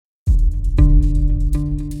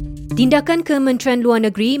Tindakan Kementerian Luar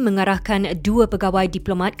Negeri mengarahkan 2 pegawai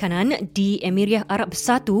diplomat kanan di Emirat Arab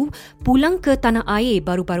Bersatu pulang ke tanah air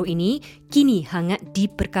baru-baru ini kini hangat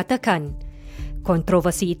diperkatakan.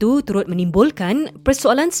 Kontroversi itu turut menimbulkan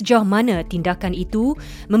persoalan sejauh mana tindakan itu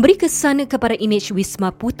memberi kesan kepada imej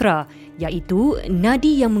Wisma Putra, iaitu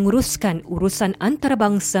nadi yang menguruskan urusan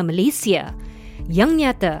antarabangsa Malaysia. Yang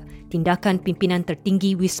nyata, tindakan pimpinan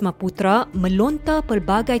tertinggi Wisma Putra melontar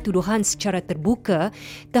pelbagai tuduhan secara terbuka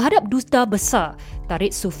terhadap Duta Besar Tarik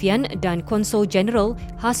Sufian dan Konsul Jeneral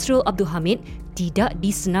Hasrul Abdul Hamid tidak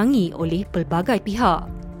disenangi oleh pelbagai pihak.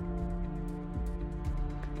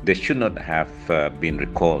 They should not have been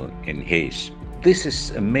recalled in haste. This is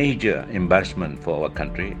a major embarrassment for our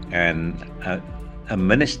country, and a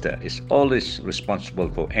minister is always responsible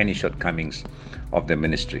for any shortcomings of the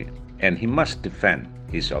ministry, and he must defend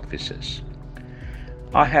his officers.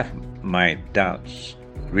 I have my doubts,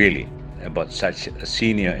 really, about such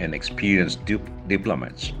senior and experienced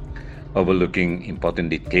diplomats overlooking important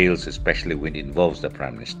details, especially when it involves the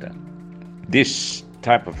Prime Minister. This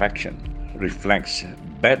type of action reflects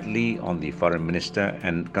badly on the Foreign Minister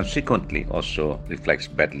and consequently also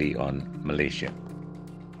reflects badly on Malaysia.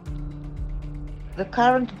 The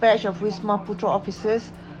current batch of Wisma Putra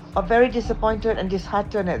officers are very disappointed and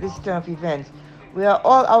disheartened at this turn of events. We are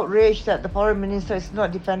all outraged that the Foreign Minister is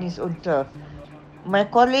not defending his own turf. My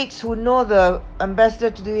colleagues who know the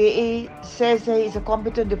ambassador to the UAE says that he is a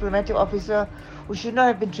competent diplomatic officer who should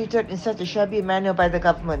not have been treated in such a shabby manner by the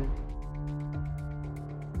government.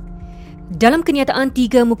 Dalam kenyataan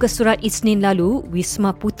 3 muka surat Isnin lalu,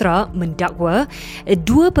 Wisma Putra mendakwa 2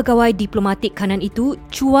 pegawai diplomatik kanan itu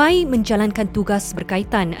cuai menjalankan tugas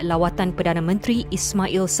berkaitan lawatan Perdana Menteri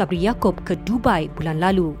Ismail Sabri Yaakob ke Dubai bulan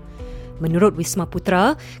lalu. Menurut Wisma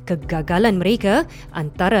Putra, kegagalan mereka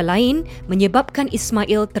antara lain menyebabkan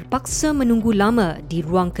Ismail terpaksa menunggu lama di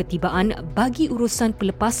ruang ketibaan bagi urusan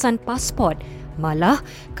pelepasan pasport, malah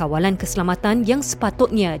kawalan keselamatan yang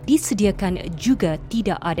sepatutnya disediakan juga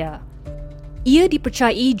tidak ada. Ia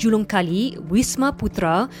dipercayai julung kali Wisma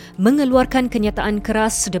Putra mengeluarkan kenyataan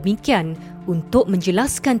keras sedemikian untuk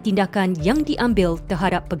menjelaskan tindakan yang diambil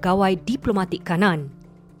terhadap pegawai diplomatik kanan.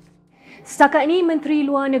 Setakat ini, Menteri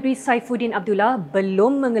Luar Negeri Saifuddin Abdullah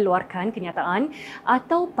belum mengeluarkan kenyataan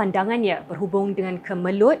atau pandangannya berhubung dengan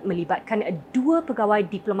kemelut melibatkan 2 pegawai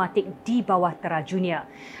diplomatik di bawah terajunnya.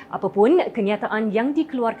 Apapun kenyataan yang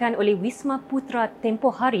dikeluarkan oleh Wisma Putra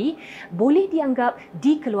tempoh hari boleh dianggap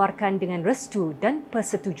dikeluarkan dengan restu dan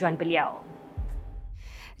persetujuan beliau.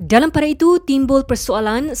 Dalam pada itu, timbul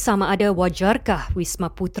persoalan sama ada wajarkah Wisma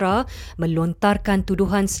Putra melontarkan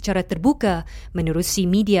tuduhan secara terbuka menerusi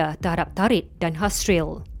media terhadap Tarik dan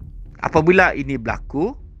Hasril. Apabila ini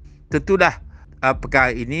berlaku, tentulah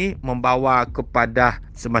perkara ini membawa kepada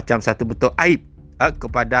semacam satu bentuk aib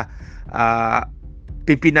kepada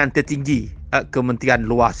pimpinan tertinggi Kementerian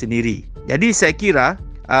Luar sendiri. Jadi saya kira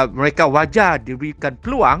mereka wajar diberikan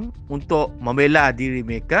peluang untuk membela diri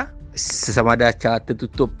mereka sesama ada cara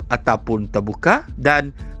tertutup ataupun terbuka,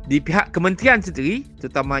 dan di pihak kementerian sendiri,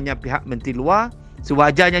 terutamanya pihak Menteri Luar,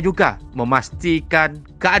 sewajarnya juga memastikan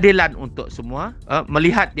keadilan untuk semua,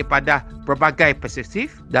 melihat daripada pelbagai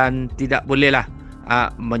perspektif dan tidak bolehlah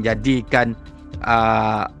menjadikan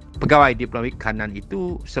pegawai diplomatik kanan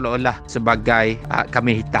itu seolah-olah sebagai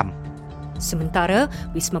kambing hitam. Sementara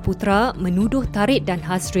Wisma Putra menuduh Tarik dan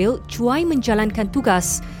Hasril cuai menjalankan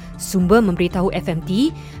tugas. Sumber memberitahu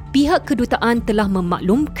FMT, pihak kedutaan telah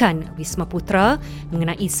memaklumkan Wisma Putra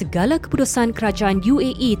mengenai segala keputusan kerajaan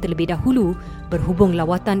UAE terlebih dahulu berhubung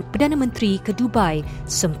lawatan Perdana Menteri ke Dubai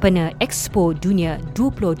sempena Expo Dunia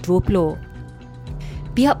 2020.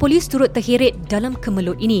 Pihak polis turut terheret dalam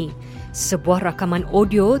kemelut ini. Sebuah rakaman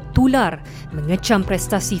audio tular mengecam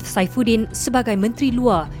prestasi Saifuddin sebagai Menteri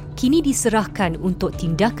Luar kini diserahkan untuk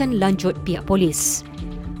tindakan lanjut pihak polis.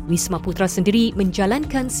 Wisma Putra sendiri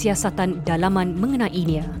menjalankan siasatan dalaman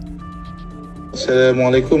mengenainya.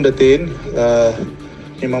 Assalamualaikum Datin.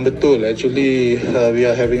 Memang betul, actually we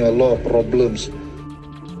are having a lot of problems.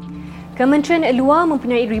 Kementerian Luar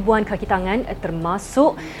mempunyai ribuan kaki tangan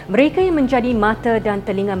termasuk mereka yang menjadi mata dan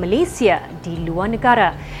telinga Malaysia di luar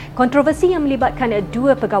negara. Kontroversi yang melibatkan 2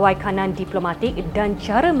 pegawai kanan diplomatik dan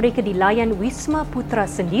cara mereka dilayan Wisma Putra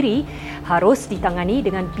sendiri harus ditangani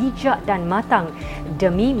dengan bijak dan matang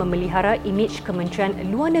demi memelihara imej Kementerian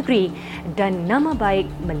Luar Negeri dan nama baik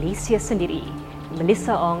Malaysia sendiri.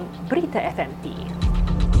 Melissa Ong, Berita FMT.